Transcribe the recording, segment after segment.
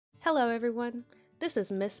Hello everyone, this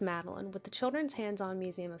is Miss Madeline with the Children's Hands-On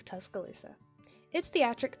Museum of Tuscaloosa. It's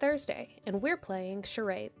Theatric Thursday, and we're playing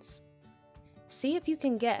Charades. See if you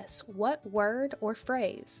can guess what word or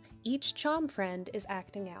phrase each Chom friend is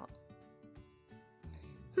acting out.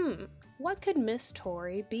 What could Miss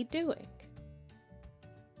Tori be doing?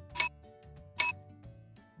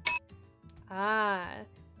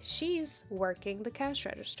 She's working the cash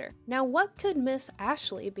register. Now what could Miss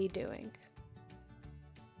Ashley be doing?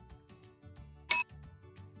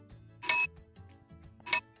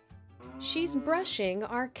 She's brushing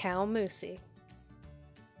our cow Moosey.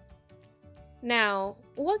 Now,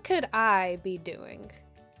 what could I be doing?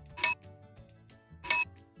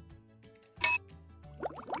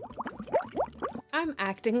 I'm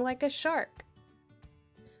acting like a shark.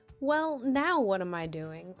 Well, now what am I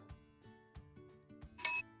doing?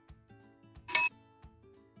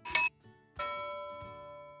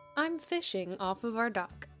 I'm fishing off of our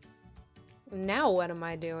dock. Now what am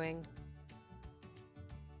I doing?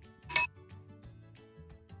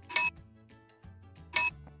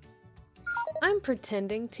 I'm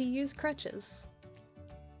pretending to use crutches.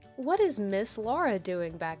 What is Miss Laura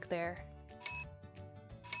doing back there?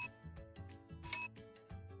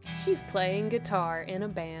 She's playing guitar in a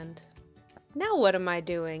band. Now what am I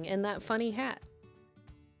doing in that funny hat?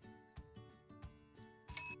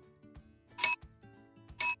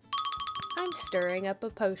 I'm stirring up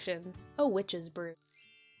a potion, a witch's brew.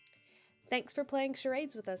 Thanks for playing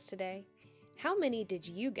charades with us today. How many did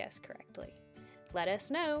you guess correctly? Let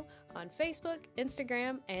us know on Facebook,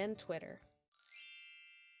 Instagram, and Twitter.